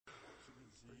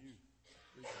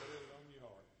Be put on your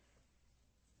heart.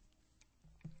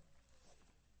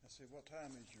 Let's see, what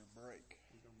time is your break?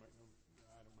 I don't make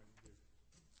a difference.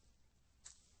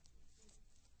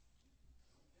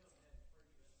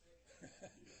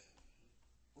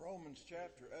 Romans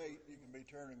chapter 8, you can be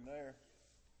turning there.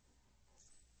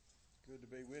 Good to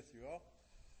be with you all.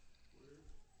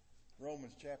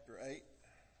 Romans chapter 8.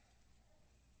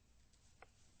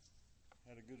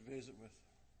 Had a good visit with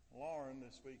Lauren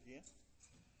this weekend.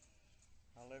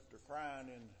 I left her crying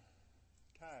in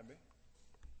Tybee.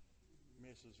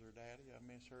 Misses her daddy. I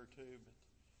miss her too, but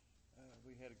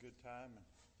we had a good time, and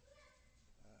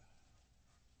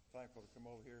thankful to come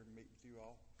over here and meet with you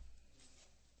all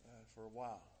for a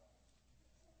while.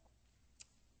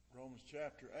 Romans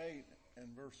chapter 8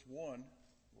 and verse 1,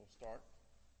 we'll start.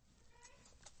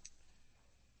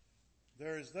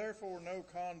 There is therefore no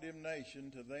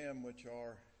condemnation to them which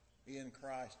are in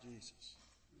Christ Jesus,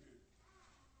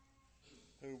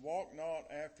 who walk not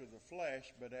after the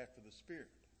flesh, but after the Spirit.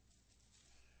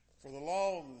 For the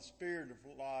law of the Spirit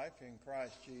of life in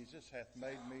Christ Jesus hath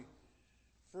made me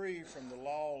free from the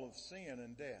law of sin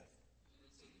and death.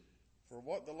 For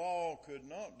what the law could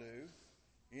not do,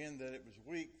 in that it was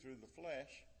weak through the flesh,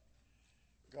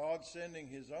 God sending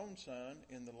his own Son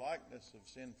in the likeness of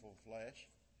sinful flesh,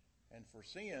 and for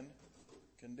sin,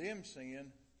 condemned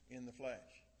sin in the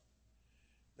flesh,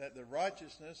 that the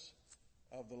righteousness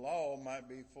of the law might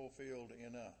be fulfilled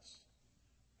in us,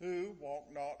 who walk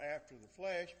not after the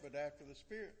flesh, but after the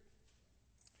Spirit.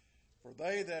 For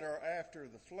they that are after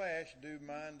the flesh do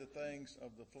mind the things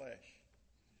of the flesh,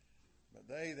 but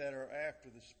they that are after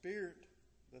the Spirit,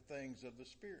 the things of the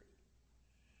Spirit.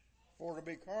 For to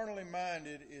be carnally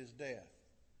minded is death,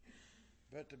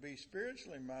 but to be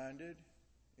spiritually minded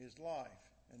is life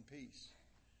and peace.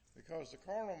 Because the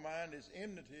carnal mind is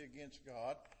enmity against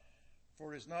God,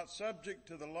 for it is not subject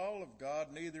to the law of God,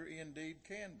 neither indeed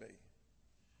can be.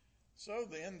 So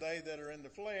then, they that are in the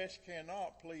flesh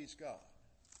cannot please God.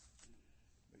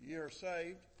 But ye are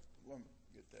saved,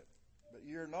 but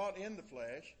ye are not in the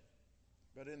flesh,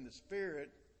 but in the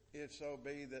Spirit, if so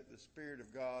be that the Spirit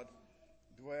of God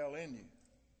dwell in you.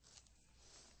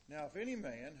 Now, if any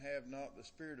man have not the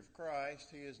Spirit of Christ,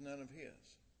 he is none of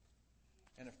his.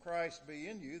 And if Christ be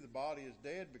in you, the body is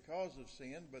dead because of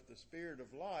sin, but the Spirit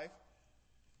of life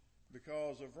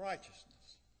because of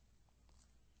righteousness.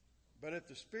 But if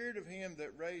the Spirit of him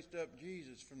that raised up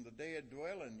Jesus from the dead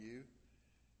dwell in you,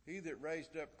 he that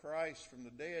raised up Christ from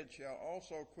the dead shall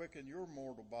also quicken your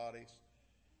mortal bodies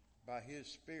by his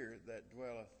Spirit that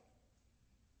dwelleth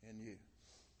in you.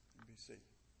 Be seated.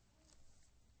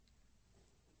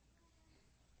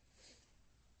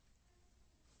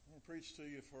 I'm going to preach to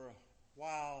you for a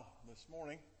while this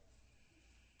morning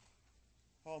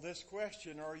on this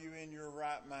question, are you in your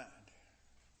right mind?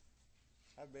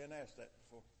 I've been asked that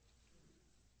before.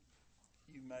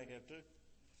 You may have too.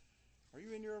 Are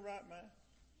you in your right mind?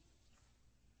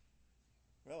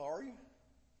 Well, are you?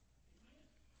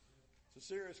 It's a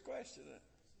serious question, isn't it?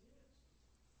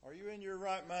 Are you in your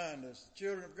right mind? As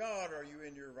children of God, are you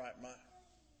in your right mind?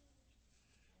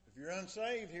 If you're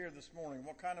unsaved here this morning,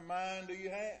 what kind of mind do you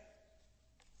have?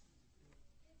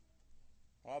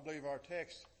 Well, I believe our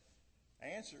text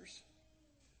answers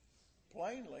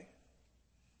plainly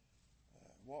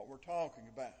what we're talking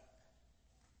about.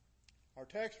 Our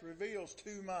text reveals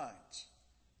two minds: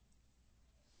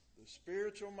 the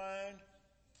spiritual mind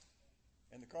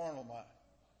and the carnal mind.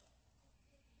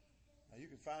 Now, you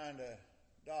can find a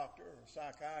doctor or a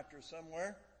psychiatrist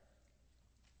somewhere,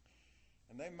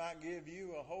 and they might give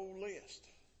you a whole list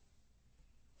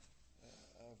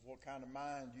of what kind of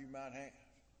mind you might have.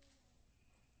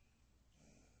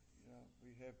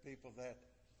 We have people that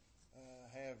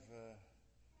have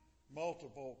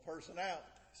multiple personalities.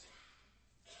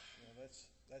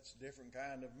 That's different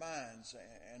kind of minds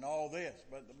and all this.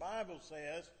 But the Bible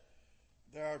says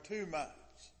there are two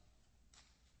minds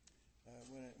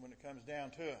when it comes down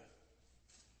to it: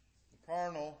 the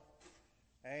carnal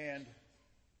and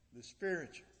the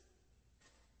spiritual.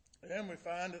 And we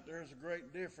find that there's a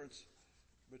great difference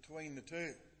between the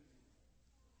two.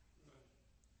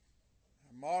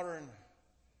 Modern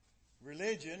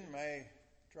religion may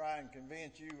try and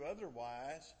convince you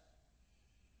otherwise,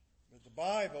 but the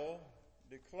Bible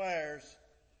declares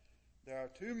there are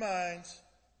two minds.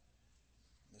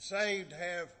 The saved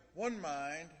have one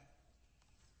mind,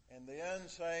 and the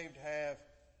unsaved have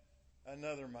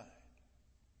another mind.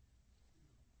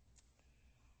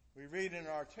 We read in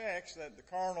our text that the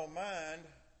carnal mind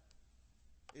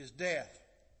is death.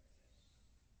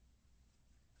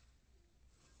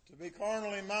 To be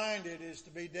carnally minded is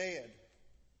to be dead.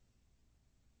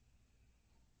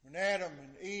 We're when Adam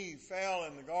and Eve fell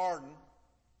in the garden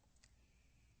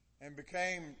and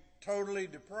became totally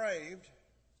depraved,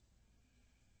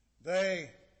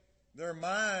 their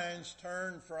minds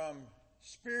turned from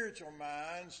spiritual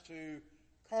minds to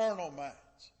carnal minds.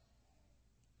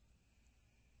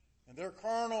 And their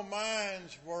carnal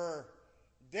minds were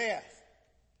death.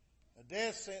 A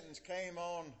death sentence came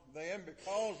on them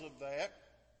because of that.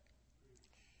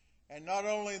 And not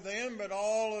only them, but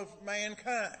all of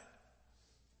mankind.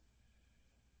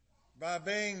 By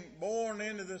being born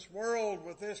into this world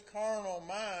with this carnal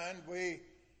mind, we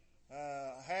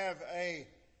have a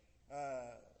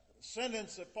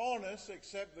sentence upon us,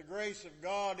 except the grace of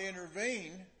God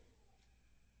intervene,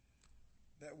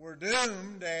 that we're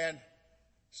doomed and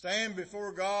stand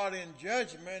before God in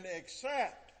judgment,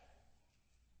 except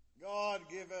God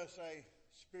give us a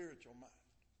spiritual mind.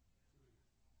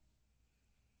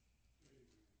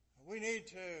 We need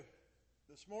to,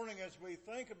 this morning as we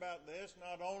think about this,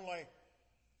 not only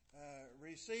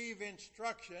receive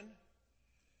instruction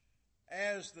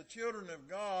as the children of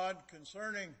God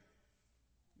concerning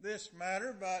this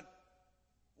matter, but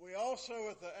we also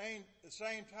at the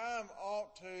same time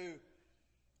ought to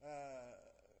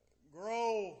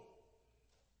grow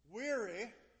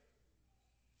weary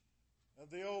of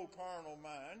the old carnal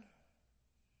mind.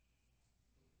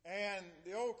 And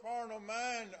the old carnal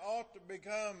mind ought to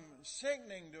become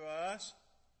sickening to us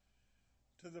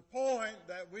to the point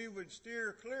that we would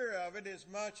steer clear of it as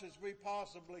much as we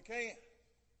possibly can.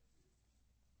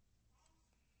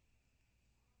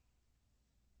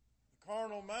 The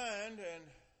carnal mind and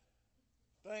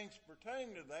things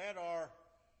pertaining to that are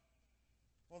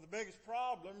one of the biggest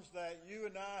problems that you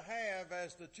and I have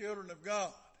as the children of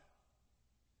God.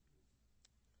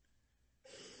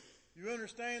 You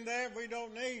understand that? We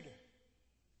don't need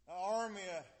an army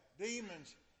of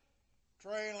demons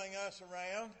trailing us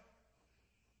around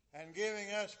and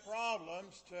giving us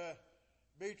problems to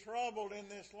be troubled in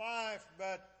this life,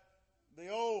 but the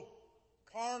old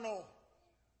carnal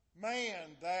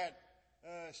man that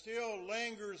still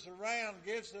lingers around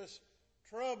gives us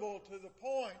trouble to the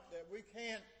point that we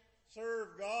can't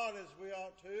serve God as we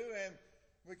ought to, and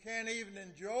we can't even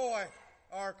enjoy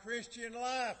our Christian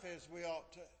life as we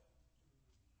ought to.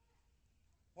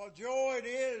 What joy it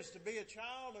is to be a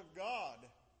child of God,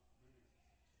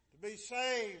 to be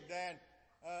saved and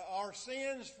our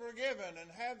sins forgiven and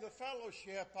have the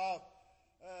fellowship of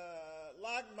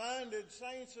like-minded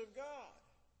saints of God.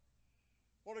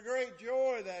 What a great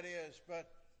joy that is, but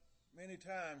many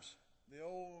times the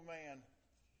old man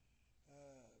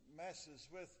messes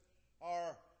with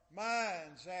our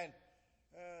minds, and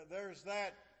there's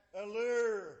that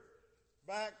allure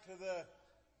back to the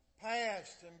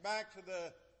past and back to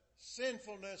the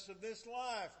sinfulness of this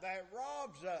life that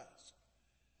robs us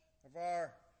of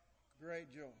our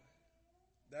great joy.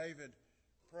 David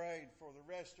prayed for the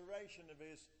restoration of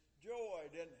his joy,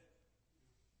 didn't he?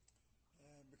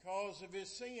 Because of his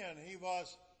sin, he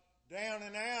was down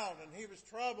and out, and he was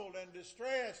troubled and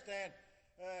distressed, and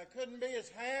couldn't be as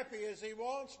happy as he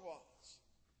once was.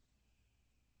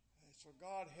 And so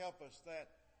God help us that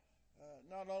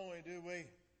not only do we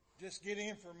just get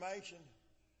information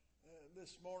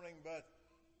this morning, but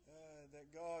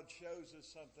that God shows us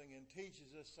something and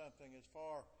teaches us something as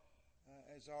far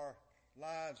as our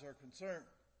lives are concerned.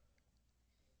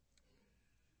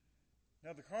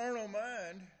 Now the carnal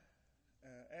mind,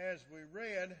 as we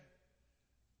read,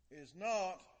 is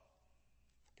not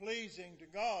pleasing to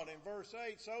God. In verse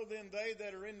 8, so then they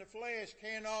that are in the flesh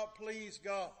cannot please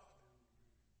God.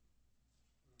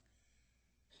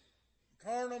 The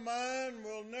carnal mind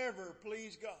will never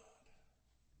please God.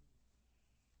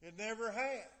 It never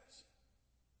has.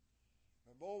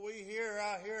 But boy,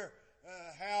 I hear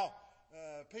how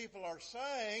people are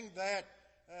saying that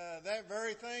that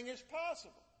very thing is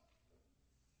possible.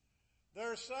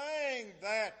 They're saying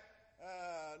that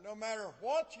no matter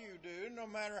what you do, no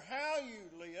matter how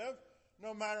you live,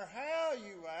 no matter how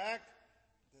you act,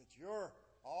 that you're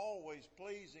always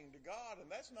pleasing to God,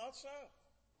 and that's not so.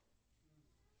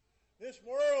 This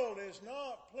world is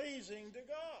not pleasing to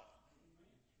God.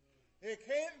 It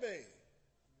can't be.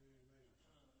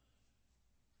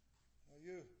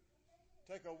 You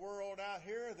take a world out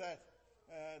here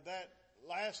that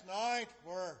last night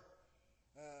were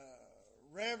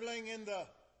reveling in the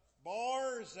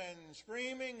bars and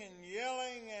screaming and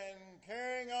yelling and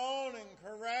carrying on and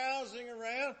carousing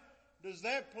around. Does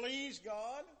that please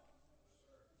God?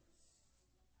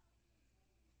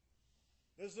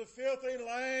 Does the filthy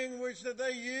language that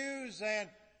they use and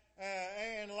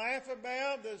laugh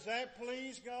about, does that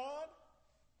please God?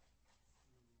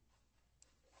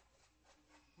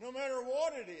 No matter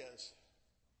what it is,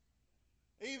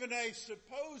 even a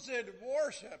supposed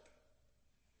worship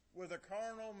with a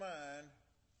carnal mind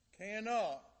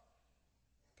cannot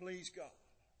please God.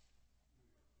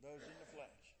 Those in the flesh.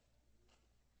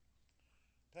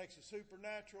 It takes a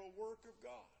supernatural work of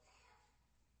God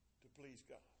to please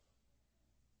God.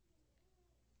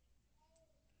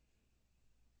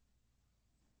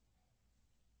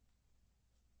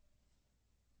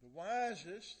 The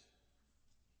wisest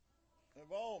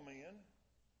of all men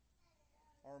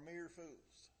are mere fools.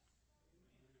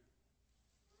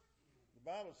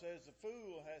 The Bible says the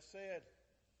fool has said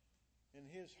in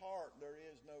his heart there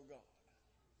is no God.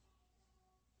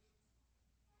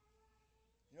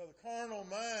 You know, the carnal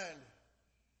mind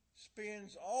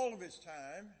spends all of its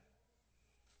time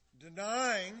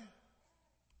denying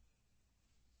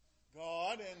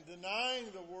God and denying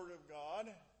the Word of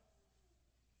God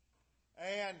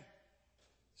and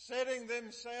setting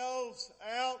themselves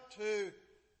out to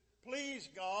please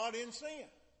God in sin.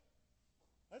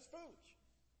 That's foolish.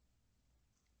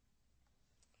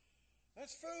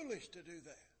 That's foolish to do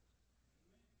that.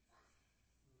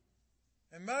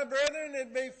 And my brethren,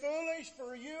 it'd be foolish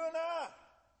for you and I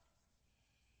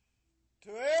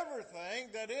to ever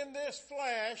think that in this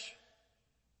flesh,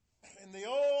 in the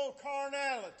old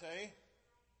carnality,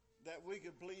 that we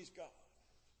could please God.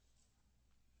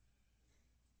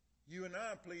 You and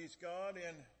I please God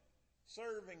in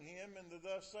serving Him in the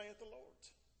thus saith the Lord.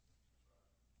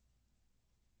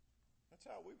 That's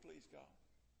how we please God.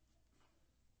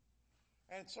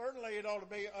 And certainly it ought to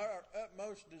be our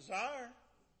utmost desire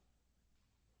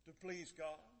to please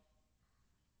God.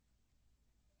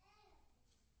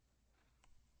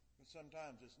 But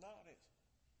sometimes it's not, is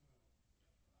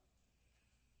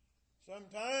it?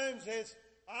 Sometimes it's,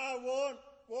 I want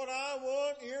what I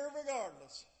want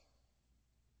irregardless.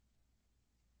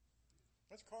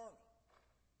 That's carnal.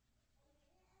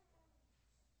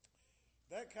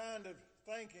 That kind of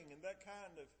thinking and that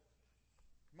kind of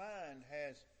mind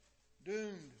has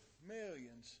doomed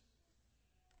millions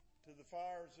to the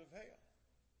fires of hell.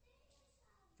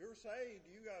 If you're saved,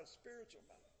 you got a spiritual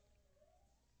mind.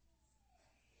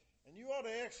 And you ought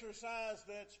to exercise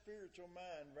that spiritual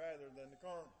mind rather than the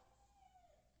carnal.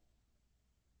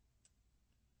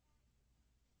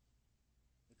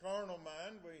 The carnal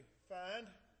mind, we find,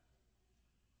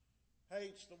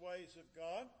 hates the ways of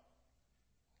God.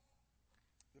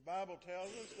 The Bible tells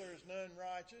us there's none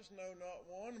righteous, no, not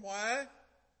one. Why?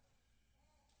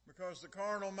 Because the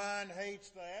carnal mind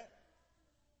hates that.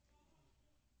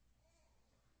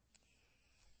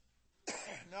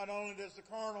 Not only does the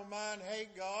carnal mind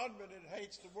hate God, but it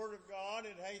hates the Word of God,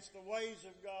 it hates the ways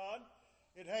of God,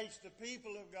 it hates the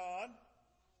people of God.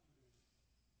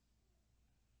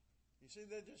 You see,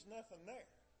 there's just nothing there.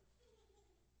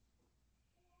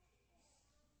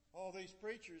 All these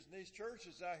preachers and these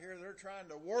churches out here, they're trying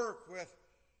to work with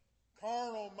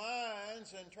carnal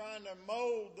minds and trying to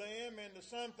mold them into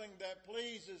something that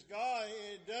pleases God.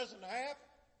 It doesn't happen.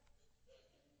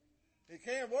 It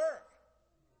can't work.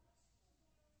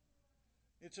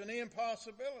 It's an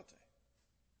impossibility,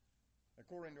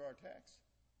 according to our text.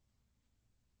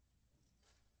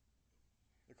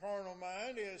 The carnal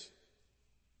mind is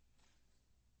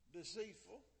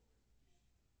deceitful.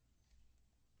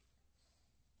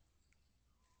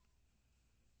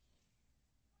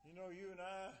 You know, you and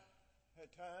I,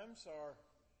 at times, are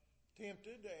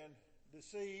tempted and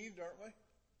deceived, aren't we?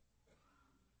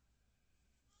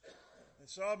 And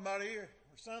somebody or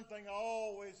something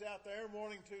always out there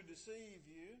wanting to deceive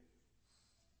you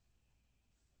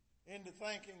into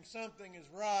thinking something is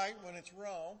right when it's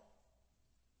wrong.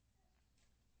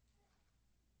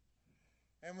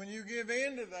 And when you give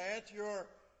in to that, you're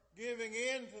giving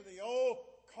in to the old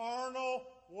carnal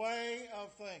way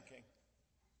of thinking.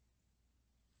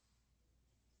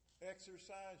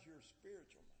 Exercise your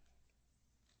spiritual mind.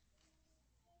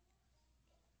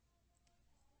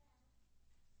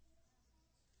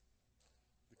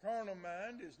 The carnal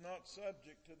mind is not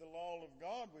subject to the law of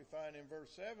God, we find in verse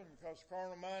 7, because the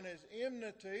carnal mind is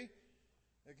enmity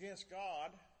against God.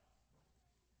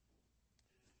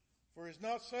 For it is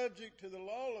not subject to the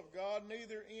law of God,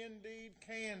 neither indeed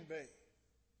can be.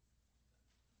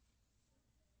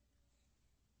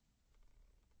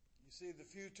 You see the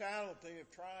futility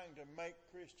of trying to make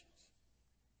Christians.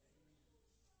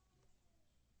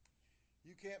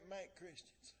 You can't make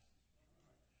Christians.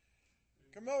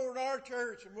 Come over to our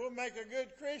church and we'll make a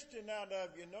good Christian out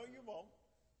of you. No, you won't.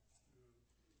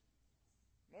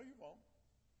 No, you won't.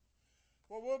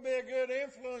 Well, we'll be a good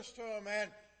influence to them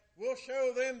and we'll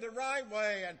show them the right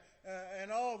way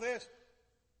and all this.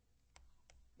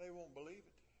 They won't believe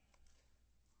it.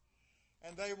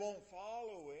 And they won't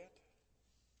follow it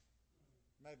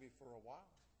maybe for a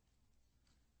while.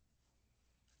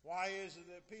 Why is it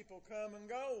that people come and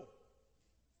go?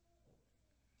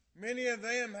 Many of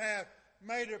them have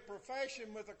made a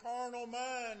profession with a carnal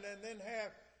mind and then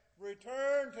have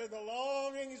returned to the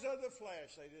longings of the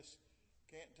flesh. They just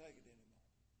can't take it anymore.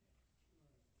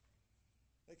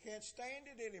 They can't stand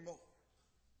it anymore.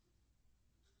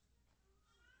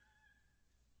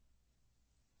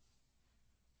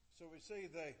 So we see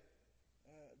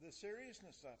the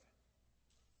seriousness of it.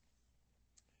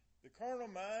 The carnal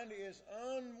mind is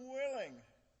unwilling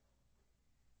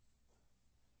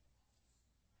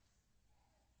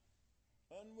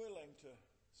to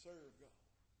serve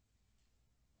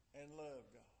God and love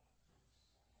God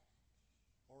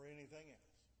or anything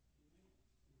else.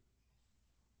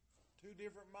 Two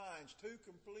different minds, two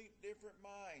complete different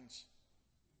minds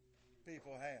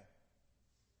people have.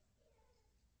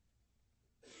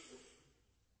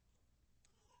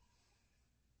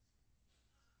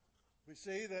 We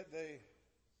see that the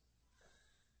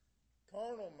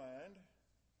carnal mind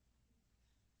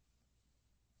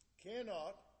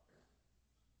cannot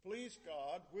please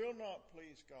God, will not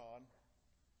please God,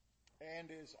 and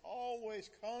is always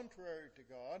contrary to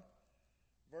God.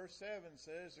 Verse 7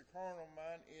 says the carnal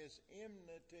mind is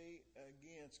enmity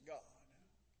against God.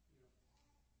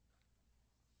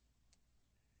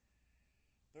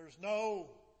 There's no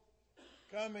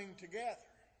coming together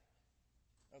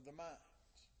of the minds.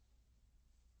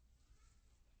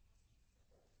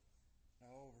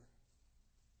 Now over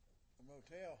the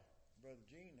motel, Brother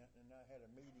Gene and I had a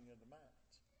meeting of the minds.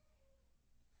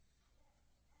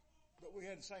 But we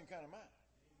had the same kind of mind.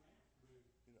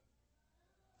 You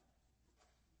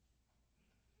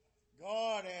know.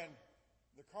 God and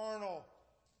the carnal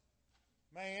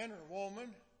man or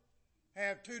woman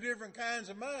have two different kinds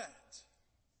of minds.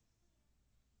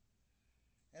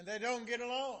 And they don't get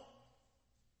along.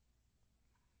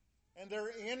 And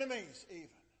they're enemies even.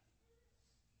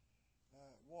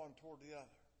 One toward the other.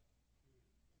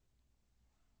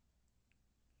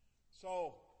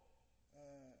 So,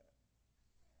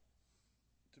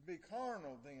 to be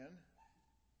carnal then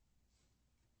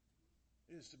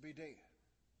is to be dead.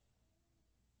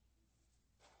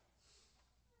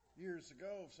 Years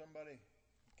ago, somebody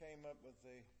came up with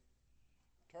the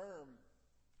term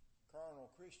carnal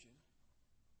Christian,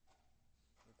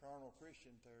 the carnal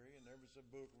Christian theory, and there was a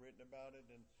book written about it,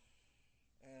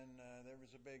 and there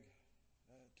was a big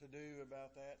to-do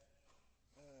about that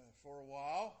for a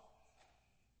while.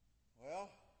 Well,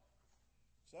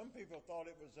 some people thought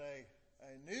it was a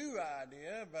new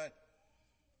idea, but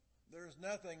there's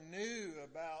nothing new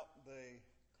about the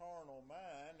carnal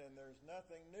mind, and there's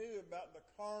nothing new about the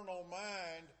carnal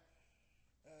mind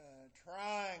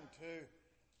trying to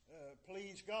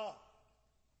please God.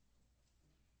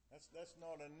 That's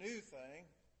not a new thing.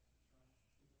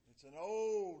 It's an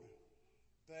old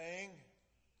thing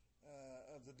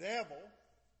of the devil.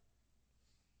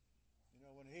 You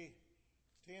know, when he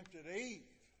tempted Eve,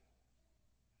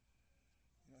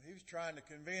 he was trying to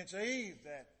convince Eve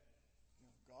that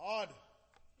God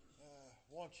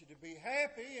wants you to be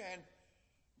happy, and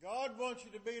God wants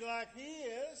you to be like He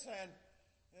is, and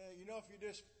if you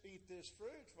just eat this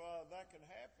fruit, well, that can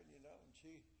happen, And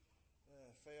she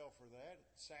fell for that.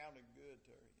 It sounded good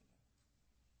to her,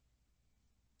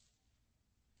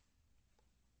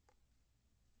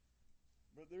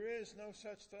 But there is no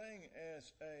such thing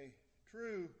as a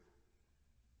true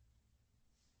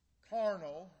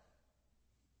carnal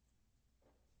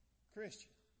Christian.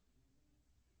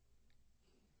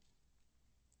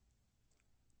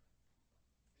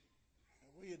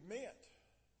 We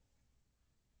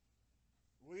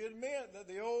admit that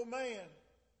the old man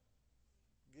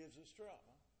gives us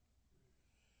trouble.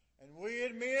 And we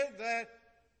admit that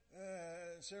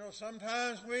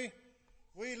sometimes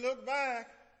we look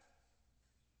back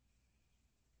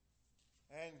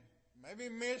and maybe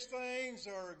miss things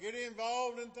or get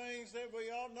involved in things that we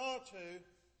ought not to.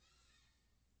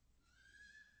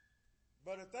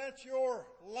 But if that's your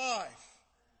life,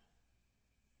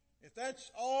 if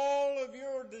that's all of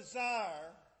your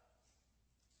desire,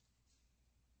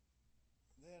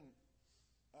 then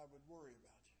I would worry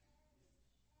about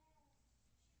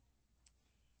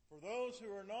you. For those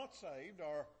who are not saved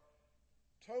are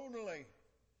totally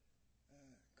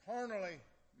carnally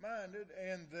minded,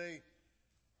 and the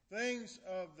things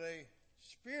of the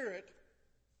Spirit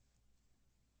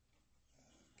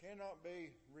cannot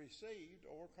be received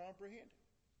or comprehended,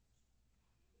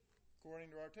 according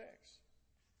to our text.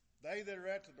 They that are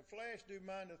after the flesh do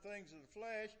mind the things of the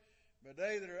flesh, but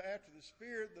they that are after the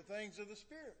Spirit, the things of the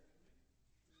Spirit.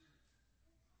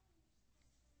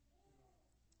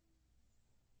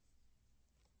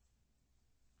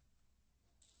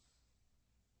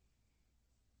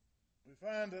 we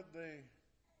find that the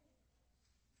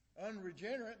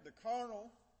unregenerate, the carnal,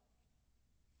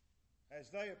 as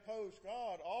they oppose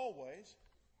God always,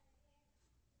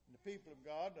 the people of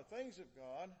God, the things of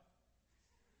God,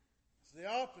 it's the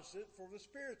opposite for the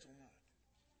spiritual mind.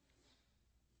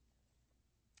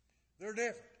 They're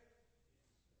different.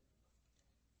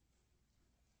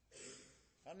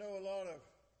 I know a lot of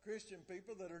Christian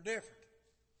people that are different.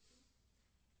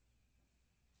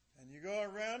 And you go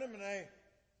around them and they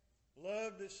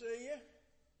love to see you.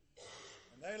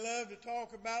 And they love to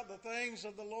talk about the things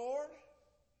of the Lord.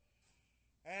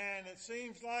 And it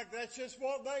seems like that's just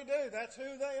what they do. That's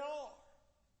who they are.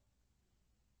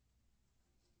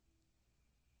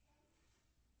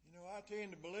 You know, I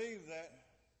tend to believe that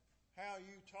how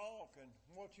you talk and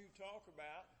what you talk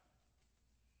about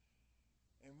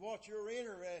and what you're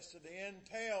interested in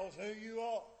tells who you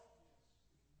are.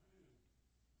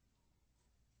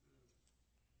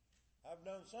 I've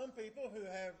known some people who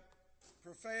have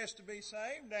professed to be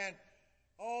saved and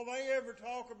all they ever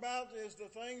talk about is the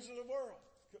things of the world.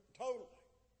 Totally.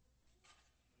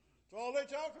 That's all they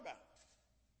talk about.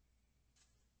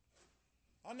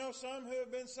 I know some who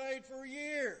have been saved for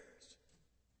years.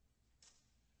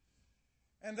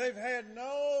 And they've had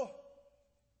no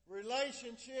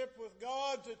relationship with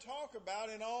God to talk about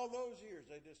in all those years.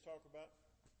 They just talk about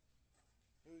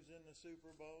who's in the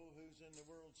Super Bowl, who's in the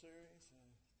World Series, and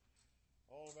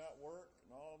all about work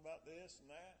and all about this and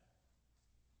that.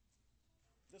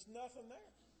 There's nothing there.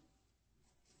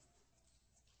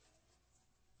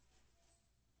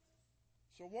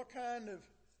 So what kind of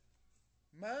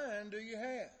mind do you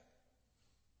have?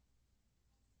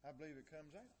 I believe it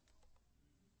comes out.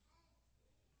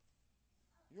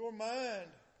 Your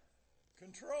mind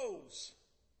controls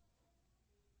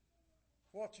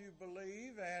what you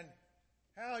believe and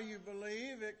how you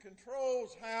believe. It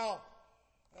controls how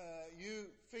you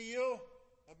feel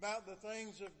about the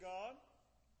things of God.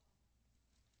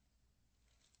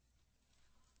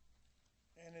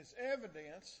 And it's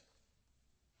evidence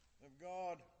of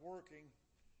God working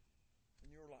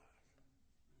in your life.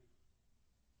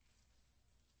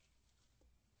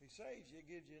 He saves you,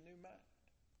 gives you a new mind.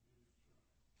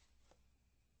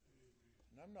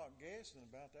 And I'm not guessing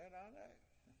about that, I know.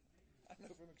 I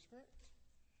know from experience.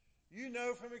 You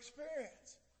know from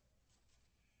experience.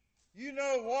 You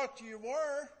know what you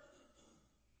were,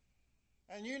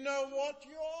 and you know what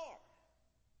you are.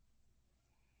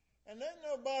 And there's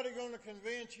nobody going to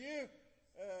convince you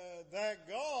that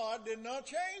God did not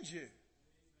change you.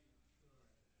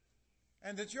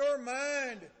 And that your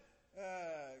mind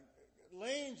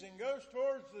leans and goes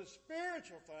towards the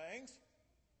spiritual things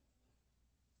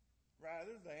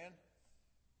rather than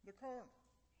the carnal.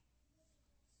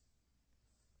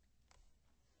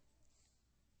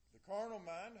 The carnal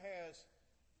mind has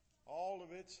all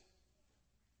of its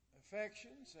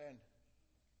affections and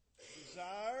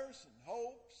desires and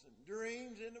hopes and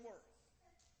dreams in the world.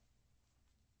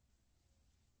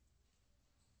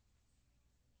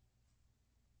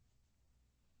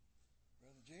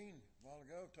 Brother Gene, a while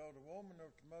ago, told a woman over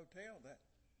at the motel that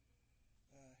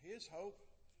his hope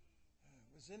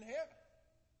was in heaven.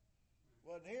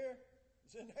 Wasn't here, it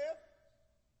was in heaven.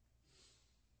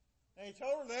 And he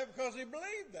told her that because he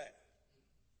believed that.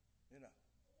 You know.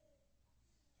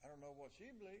 I don't know what she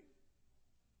believed.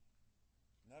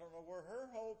 And I don't know where her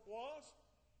hope was.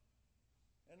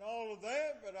 And all of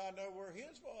that, but I know where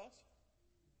his was.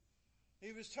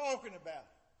 He was talking about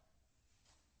it.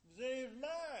 It was in his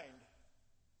mind.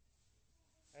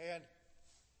 And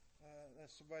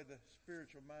that's the way the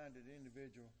spiritual-minded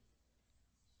individual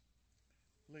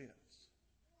lives.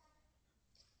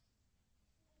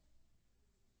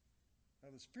 Now,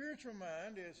 the spiritual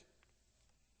mind is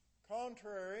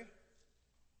contrary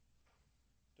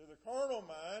to the carnal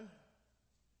mind,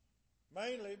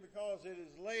 mainly because it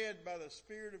is led by the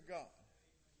Spirit of God.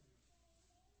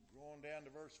 Go on down to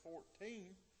verse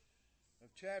 14 of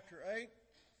chapter 8.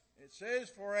 It says,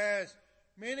 "For as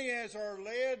many as are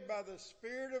led by the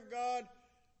Spirit of God,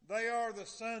 they are the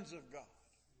sons of God."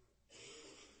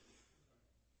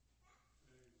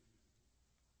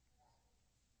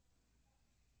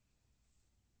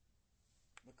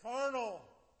 The carnal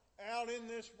out in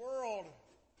this world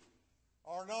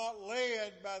are not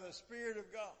led by the Spirit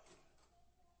of God.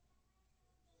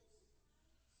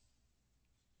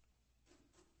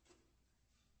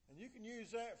 And you can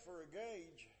use that for a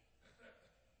gauge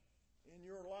in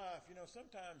your life. You know,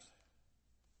 sometimes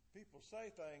people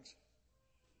say things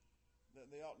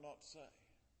that they ought not to say.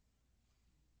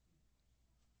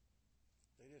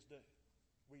 They just do.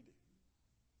 We do.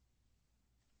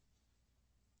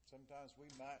 Sometimes we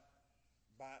might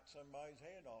bite somebody's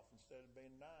head off instead of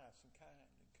being nice and kind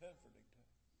and comforting to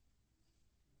them.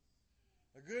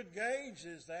 A good gauge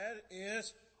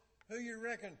is who you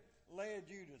reckon led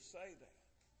you to say that.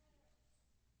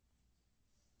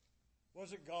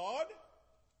 Was it God?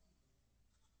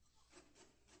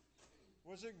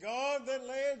 Was it God that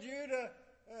led you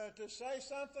to say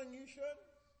something you shouldn't?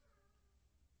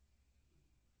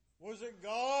 Was it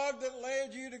God that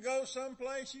led you to go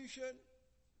someplace you shouldn't?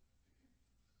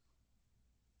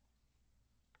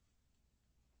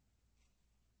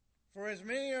 For as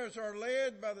many as are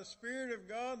led by the Spirit of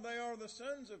God, they are the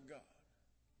sons of God.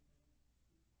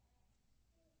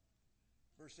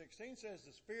 Verse 16 says,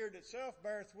 the Spirit itself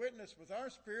beareth witness with our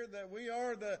spirit that we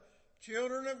are the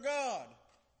children of God.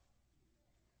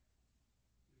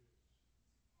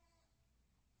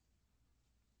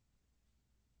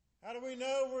 How do we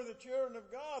know we're the children of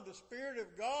God? The Spirit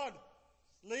of God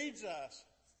leads us.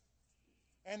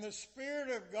 And the Spirit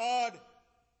of God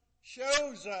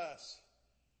shows us.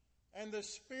 And the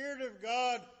Spirit of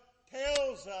God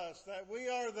tells us that we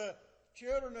are the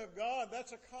children of God.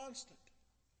 That's a constant.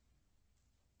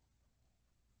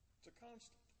 It's a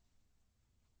constant.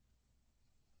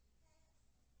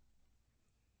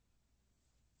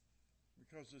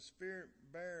 Because the Spirit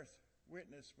beareth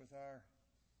witness with our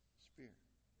spirit.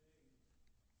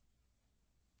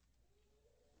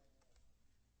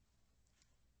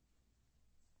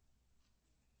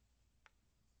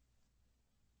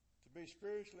 To be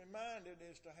spiritually minded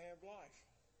is to have life.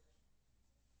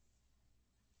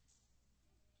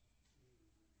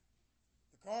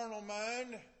 The carnal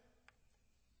mind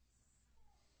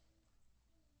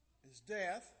is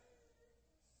death.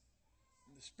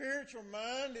 And the spiritual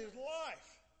mind is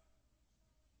life.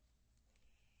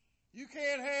 You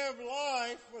can't have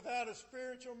life without a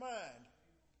spiritual mind.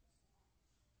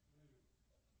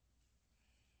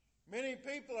 Many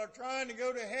people are trying to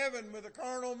go to heaven with a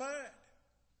carnal mind.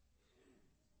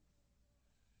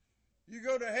 You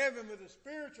go to heaven with a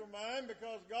spiritual mind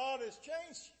because God has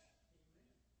changed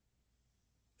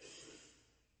you.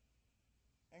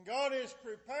 And God is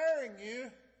preparing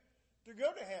you to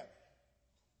go to heaven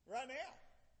right now.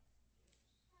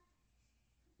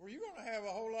 Where you're going to have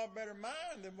a whole lot better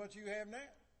mind than what you have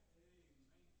now.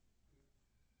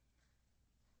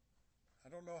 I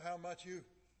don't know how much you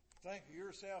think of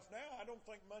yourself now. I don't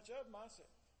think much of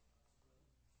myself.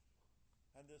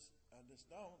 I just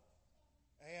don't.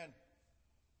 And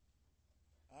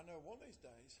I know one of these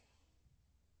days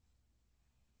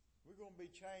we're going to be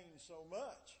changed so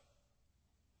much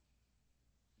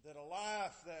that a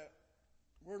life that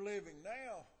we're living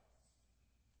now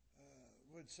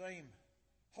would seem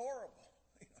horrible,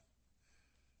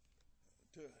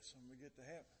 to us when we get to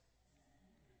heaven.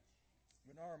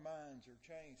 When our minds are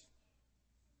changed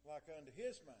like unto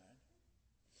His mind.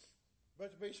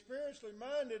 But to be spiritually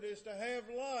minded is to have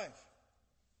life.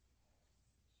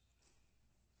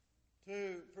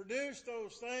 To produce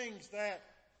those things that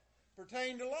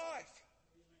pertain to life,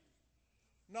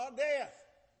 not death.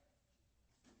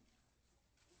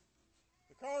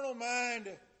 The carnal mind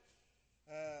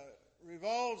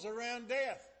revolves around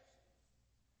death.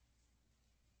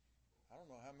 I don't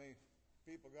know how many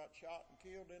people got shot and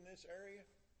killed in this area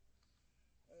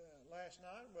last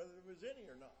night, whether there was any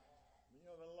or not. You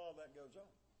know, a lot of that goes on.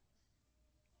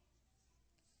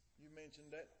 You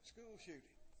mentioned that school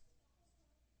shooting.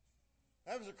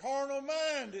 That was a carnal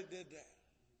mind that did that.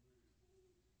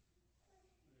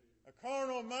 A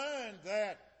carnal mind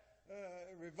that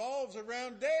revolves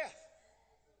around death.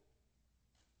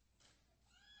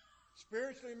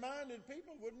 Spiritually minded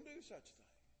people wouldn't do such a thing.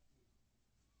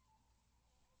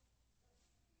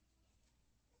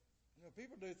 You know,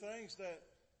 people do things that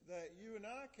you and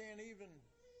I can't even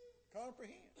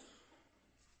comprehend.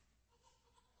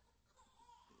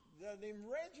 It doesn't even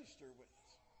register with us.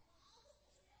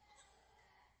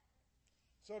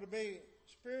 So to be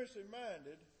spiritually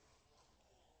minded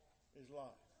is life.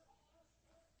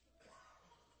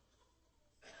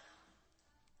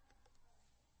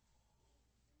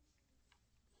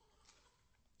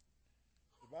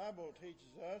 The Bible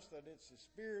teaches us that it's the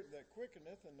Spirit that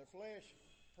quickeneth and the flesh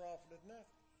profiteth nothing.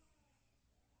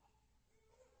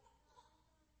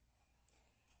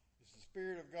 It's the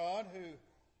Spirit of God who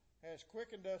has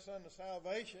quickened us unto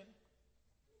salvation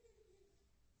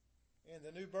in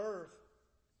the new birth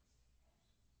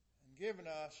and given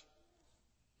us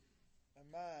a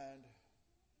mind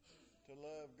to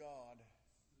love God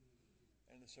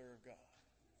and to serve God.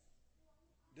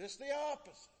 Just the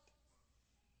opposite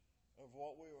of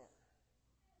what we were.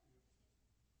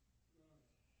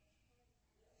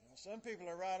 You know, some people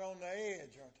are right on the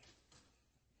edge, aren't they?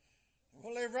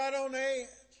 Well, they're right on the edge.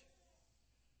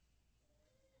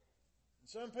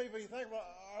 some people, you think, well,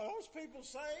 are those people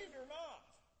saved or not?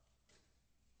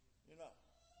 You know.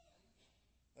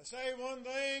 They say one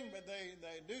thing, but they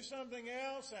do something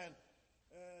else, and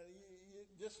you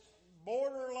just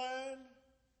borderline.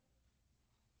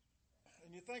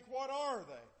 And you think, what are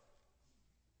they?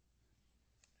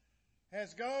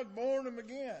 Has God born them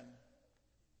again?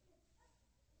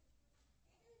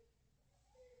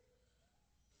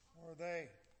 Or are they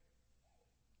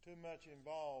too much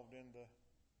involved in the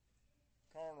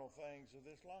carnal things of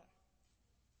this life?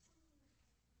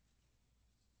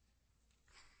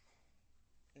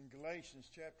 In Galatians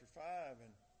chapter 5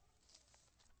 and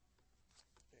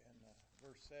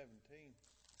verse 17,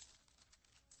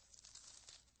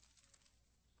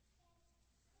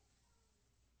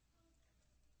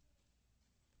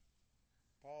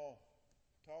 Paul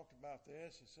talked about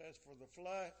this. It says, for the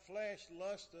flesh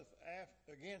lusteth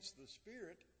against the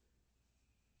spirit,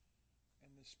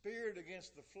 and the spirit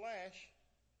against the flesh,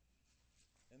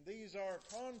 and these are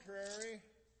contrary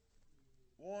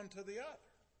one to the other,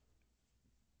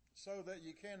 so that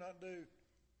you cannot do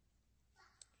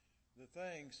the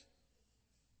things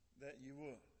that you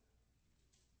would.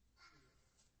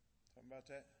 Talking about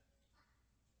that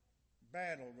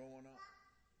battle going on.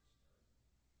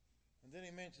 And then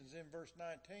he mentions in verse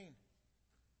 19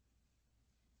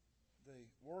 the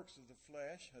works of the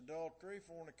flesh: adultery,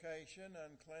 fornication,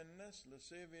 uncleanness,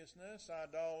 lasciviousness,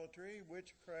 idolatry,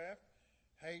 witchcraft,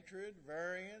 hatred,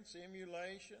 variance,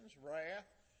 emulations, wrath,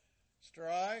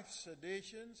 strife,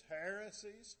 seditions,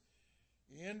 heresies,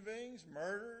 envyings,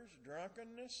 murders,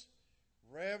 drunkenness,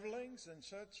 revelings, and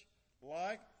such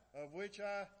like, of which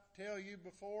I tell you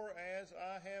before, as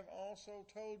I have also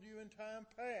told you in time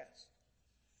past,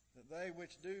 that they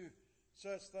which do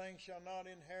such things shall not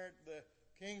inherit the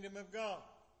kingdom of God.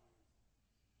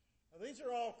 Now, these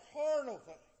are all carnal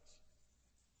things.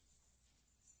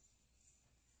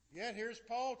 Yet here's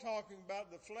Paul talking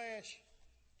about the flesh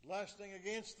lusting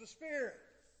against the spirit.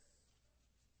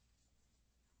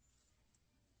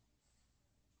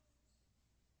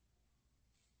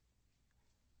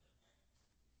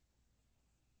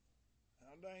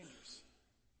 How dangerous,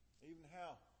 even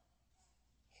how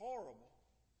horrible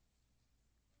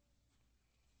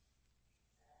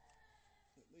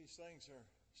that these things are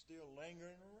still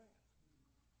lingering around.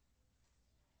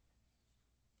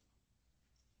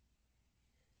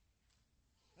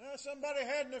 Now, somebody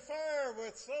had an affair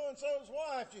with so-and-so's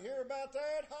wife. Did you hear about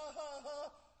that? Ha, ha,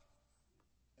 ha.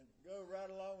 And go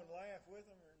right along and laugh with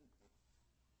them.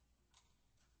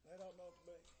 That ought not to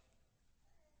be.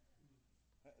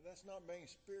 That's not being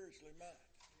spiritually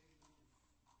minded.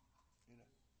 You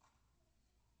know.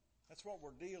 That's what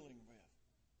we're dealing with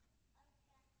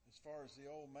as far as the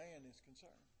old man is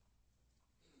concerned.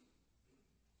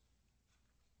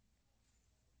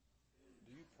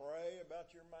 Do you pray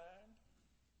about your mind?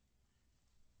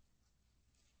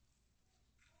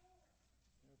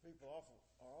 People are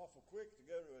awful quick to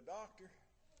go to a doctor.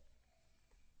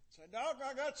 Say, Doc,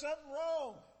 I got something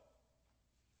wrong.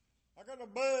 I got a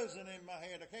buzzing in my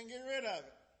head. I can't get rid of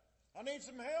it. I need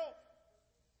some help.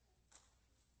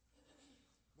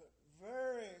 But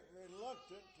very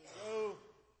reluctant to go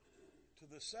to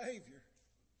the Savior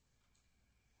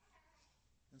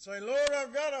and say, Lord,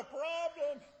 I've got a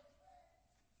problem.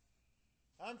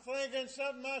 I'm thinking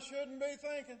something I shouldn't be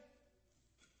thinking.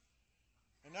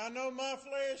 And I know my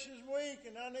flesh is weak,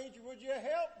 and I need you. Would you help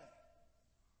me?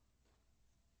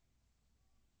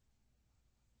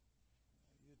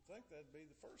 You'd think that'd be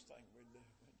the first thing we'd do.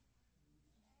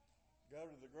 Go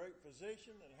to the great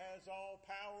physician that has all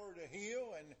power to heal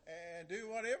and do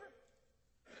whatever.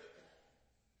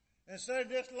 Instead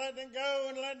of just letting it go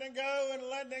and letting it go and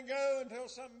letting it go until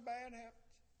something bad happens.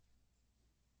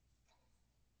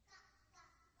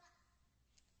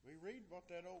 We read what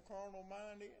that old carnal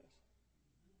mind is.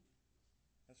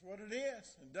 That's what it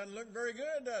is. It doesn't look very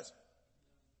good, does it?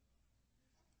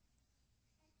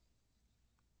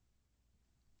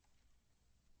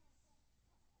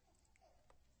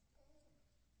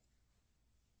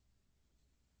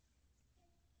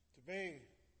 To be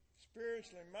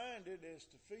spiritually minded is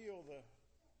to feel the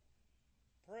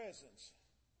presence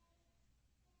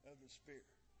of the Spirit.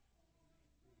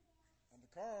 And the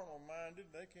carnal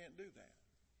minded, they can't do that.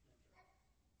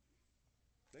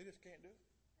 They just can't do it.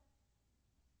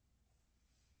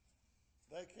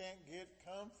 They can't get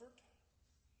comfort.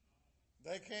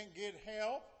 They can't get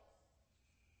help.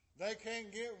 They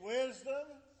can't get wisdom.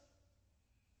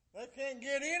 They can't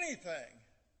get anything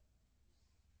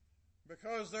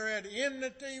because they're at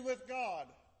enmity with God.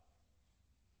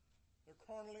 They're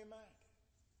carnally minded.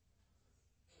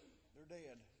 They're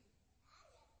dead.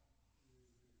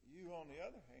 You, on the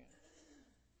other hand,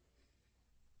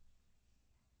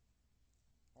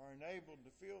 are enabled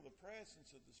to feel the presence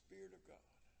of the Spirit of God.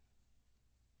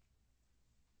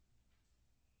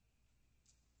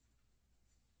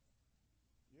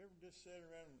 You ever just sit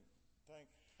around and think,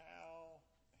 how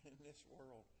in this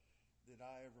world did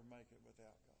I ever make it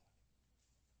without God?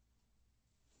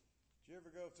 Did you ever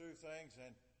go through things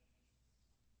and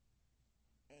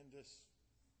just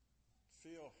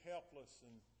feel helpless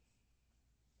and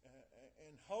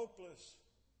hopeless,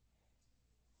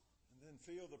 and then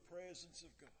feel the presence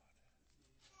of God?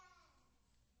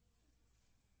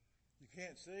 You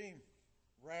can't see Him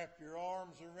wrap your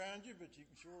arms around you, but you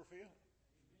can sure feel it.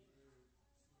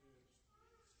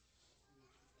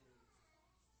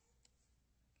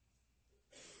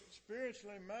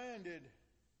 Spiritually minded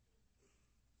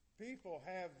people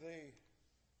have the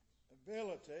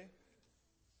ability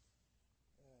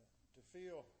to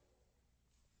feel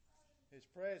His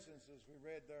presence, as we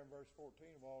read there in verse 14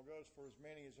 a while ago. For as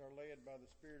many as are led by the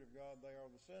Spirit of God, they are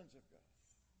the sons of God.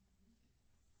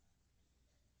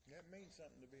 That means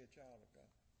something to be a child of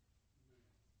God.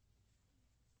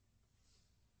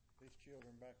 These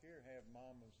children back here have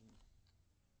mamas and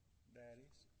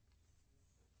daddies,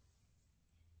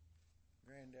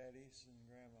 granddaddies and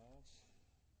grandmas.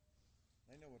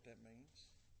 They know what that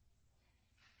means.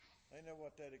 They know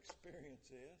what that experience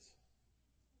is.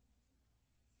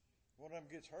 One of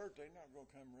them gets hurt, they're not going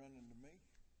to come running to me.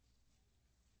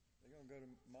 They're going to go to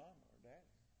mama or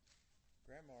daddy,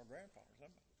 grandma or grandpa or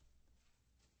somebody.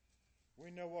 We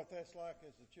know what that's like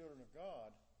as the children of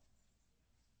God,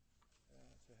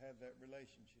 to have that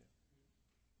relationship.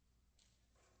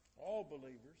 All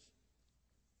believers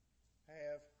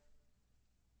have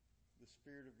the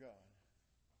Spirit of God.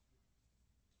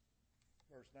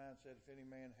 Verse 9 said, if any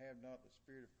man have not the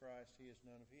Spirit of Christ, he is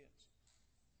none of his.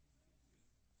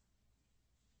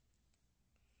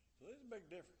 So there's a big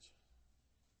difference.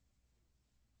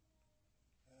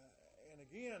 And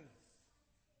again,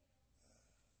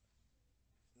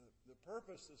 the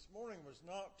purpose this morning was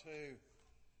not to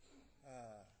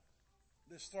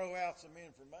just throw out some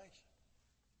information.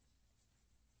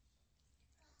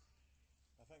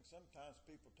 I think sometimes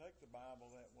people take the Bible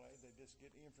that way. They just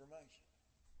get information.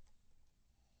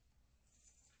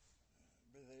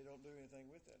 But they don't do anything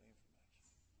with that information.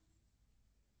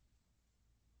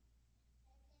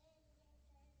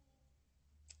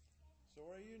 So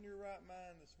are you in your right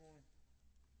mind this morning?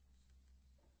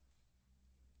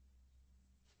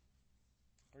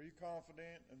 Are you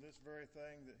confident in this very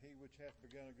thing that He which hath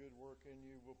begun a good work in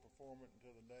you will perform it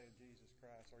until the day of Jesus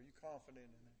Christ? Are you confident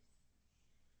in that?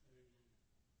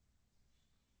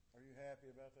 Are you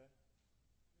happy about that?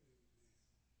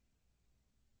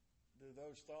 Do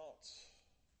those thoughts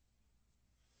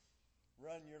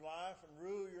run your life and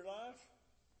rule your life?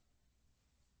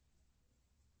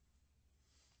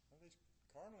 Well, these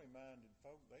carnally minded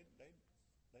folk, they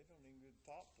don't even give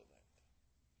thought to that.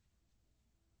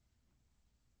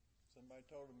 Somebody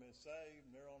told them they're saved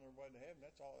and they're on their way to heaven.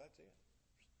 That's all. That's it.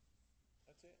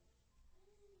 That's it.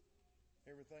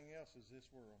 Everything else is this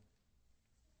world.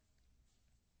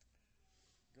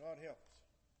 God help us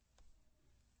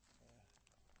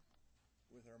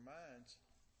with our minds.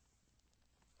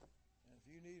 And if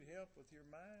you need help with your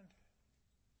mind,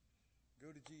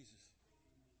 go to Jesus.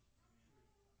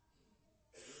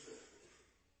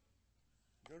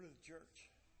 Go to the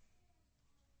church.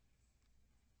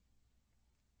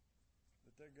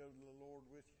 But then go to the Lord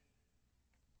with you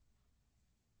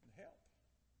and help.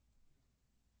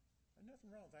 There's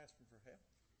nothing wrong with asking for help.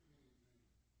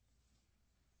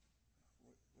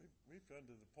 We've come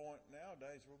to the point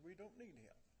nowadays where we don't need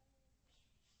help.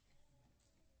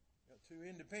 We're too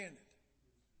independent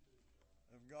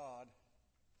of God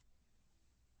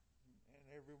and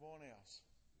everyone else.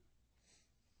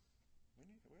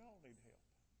 We all need help,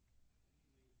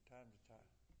 time to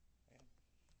time,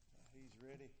 and He's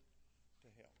ready to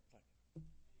help. Thank you.